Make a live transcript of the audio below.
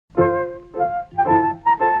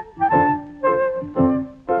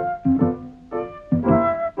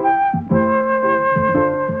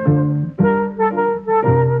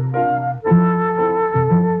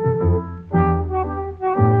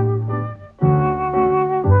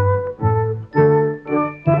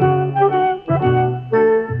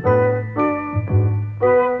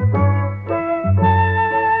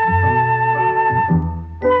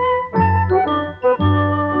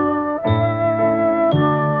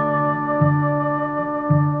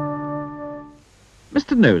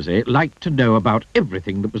Mr. Nosey liked to know about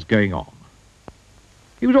everything that was going on.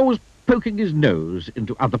 He was always poking his nose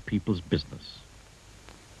into other people's business.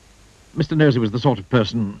 Mr. Nosey was the sort of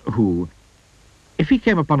person who, if he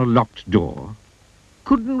came upon a locked door,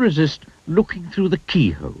 couldn't resist looking through the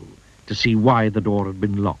keyhole to see why the door had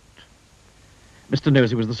been locked. Mr.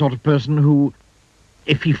 Nosey was the sort of person who,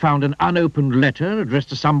 if he found an unopened letter addressed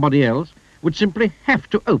to somebody else, would simply have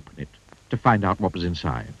to open it to find out what was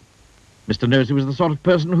inside. Mr. Nosey was the sort of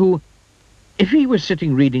person who, if he was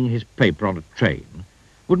sitting reading his paper on a train,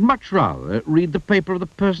 would much rather read the paper of the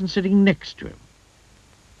person sitting next to him.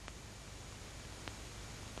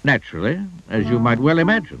 Naturally, as you might well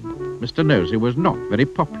imagine, Mr. Nosey was not very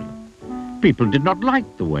popular. People did not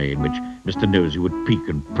like the way in which Mr. Nosey would peek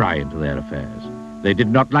and pry into their affairs. They did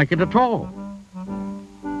not like it at all.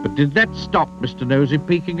 But did that stop Mr. Nosey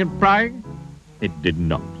peeking and prying? It did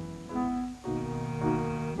not.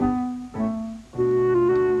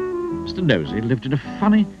 Mr. Nosey lived in a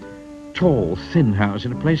funny, tall, thin house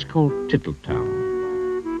in a place called Tittletown.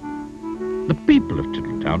 The people of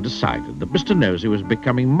Tittletown decided that Mr. Nosey was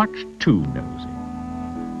becoming much too nosy.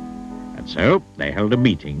 And so they held a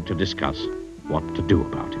meeting to discuss what to do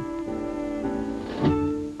about him.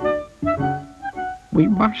 We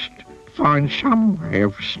must find some way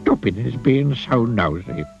of stopping his being so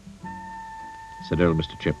nosy, said old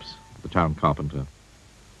Mr. Chips, the town carpenter.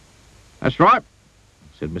 That's right,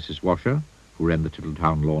 said Mrs. Washer, who ran the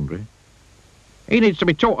Tittletown laundry. He needs to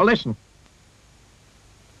be taught a lesson.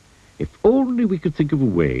 If only we could think of a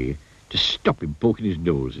way to stop him poking his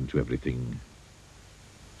nose into everything,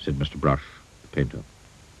 said Mr. Brush, the painter.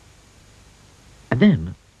 And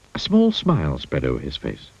then a small smile spread over his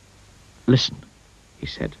face. Listen, he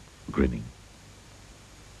said, grinning.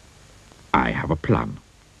 I have a plan.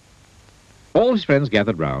 All his friends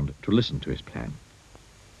gathered round to listen to his plan.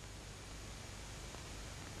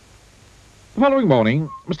 The following morning,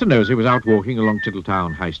 Mr. Nosey was out walking along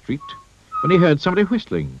Tittletown High Street when he heard somebody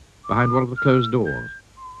whistling behind one of the closed doors.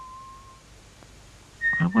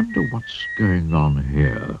 I wonder what's going on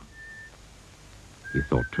here, he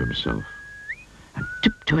thought to himself, and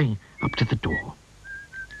tiptoeing up to the door,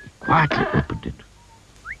 he quietly opened it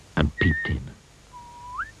and peeped in.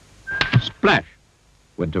 Splash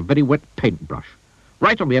went a very wet paintbrush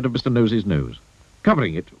right on the end of Mr. Nosey's nose,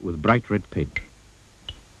 covering it with bright red paint.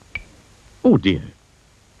 Oh, dear.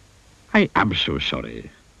 I am so sorry,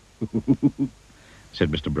 said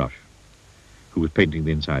Mr. Brush, who was painting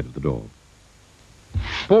the inside of the door.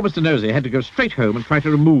 Poor Mr. Nosey had to go straight home and try to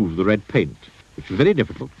remove the red paint, which was very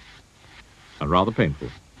difficult and rather painful.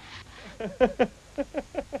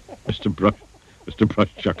 Mr. Brush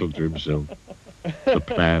chuckled to himself. The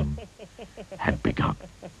plan had begun.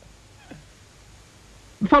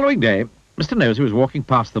 The following day, Mr. Nosey was walking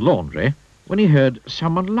past the laundry when he heard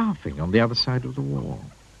someone laughing on the other side of the wall.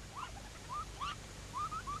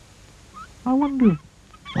 I wonder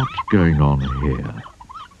what's going on here,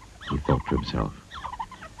 he thought to himself.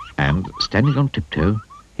 And, standing on tiptoe,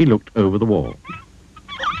 he looked over the wall.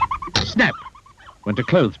 Snap! Went a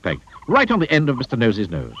clothes peg right on the end of Mr. Nosey's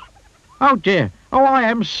nose. Oh, dear. Oh, I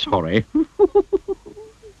am sorry,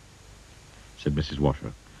 said Mrs.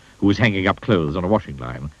 Washer, who was hanging up clothes on a washing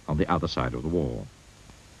line on the other side of the wall.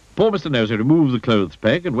 Poor Mr. Nosey removed the clothes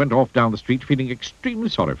peg and went off down the street feeling extremely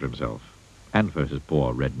sorry for himself and for his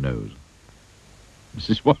poor red nose.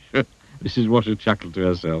 Mrs. Washer chuckled to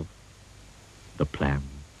herself. The plan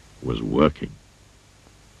was working.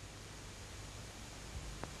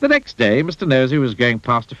 The next day, Mr. Nosey was going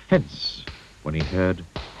past a fence when he heard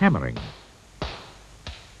hammering.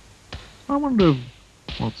 I wonder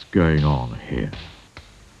what's going on here,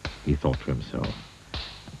 he thought to himself.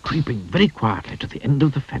 Creeping very quietly to the end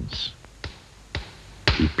of the fence,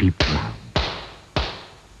 he peeped round.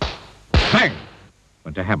 Bang!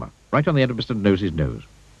 Went a hammer right on the end of Mr. Nosey's nose.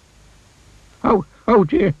 Oh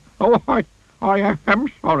dear. Oh, I am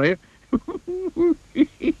sorry,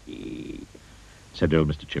 said old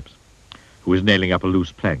Mr. Chips, who was nailing up a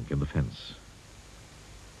loose plank in the fence.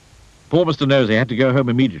 Poor Mr. Nosey had to go home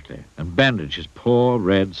immediately and bandage his poor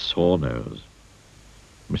red sore nose.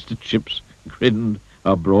 Mr. Chips grinned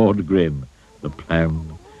a broad grin. The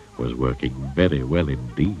plan was working very well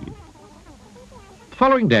indeed. The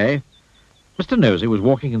following day, Mr. Nosey was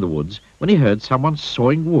walking in the woods when he heard someone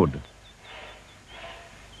sawing wood.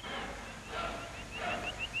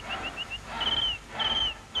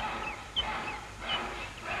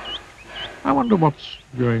 I wonder what's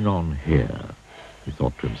going on here, he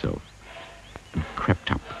thought to himself, and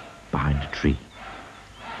crept up behind a tree.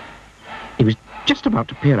 He was just about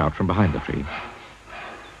to peer out from behind the tree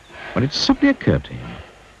when it suddenly occurred to him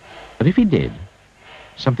that if he did,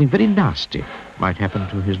 something very nasty might happen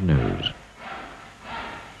to his nose.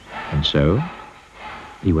 And so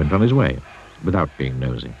he went on his way without being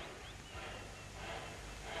nosy.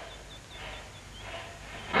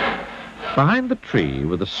 Behind the tree,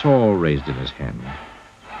 with a saw raised in his hand,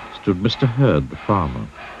 stood Mr. Hurd, the farmer.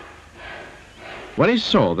 When he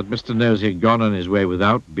saw that Mr. Nosey had gone on his way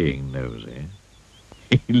without being nosy,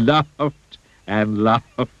 he laughed and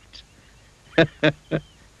laughed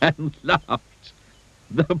and laughed.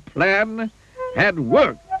 The plan had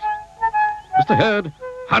worked. Mr. Hurd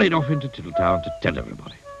hurried off into Tittletown to tell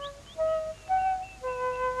everybody.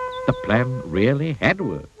 The plan really had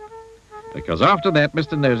worked, because after that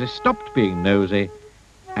Mr. Nosey stopped being nosy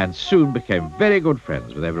and soon became very good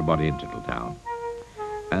friends with everybody in Tittletown.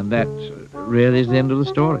 And that really is the end of the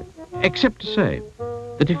story, except to say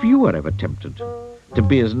that if you were ever tempted to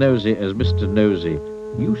be as nosy as Mr. Nosey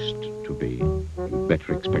used to be, you'd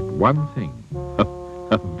better expect one thing,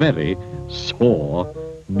 a very sore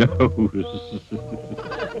nose.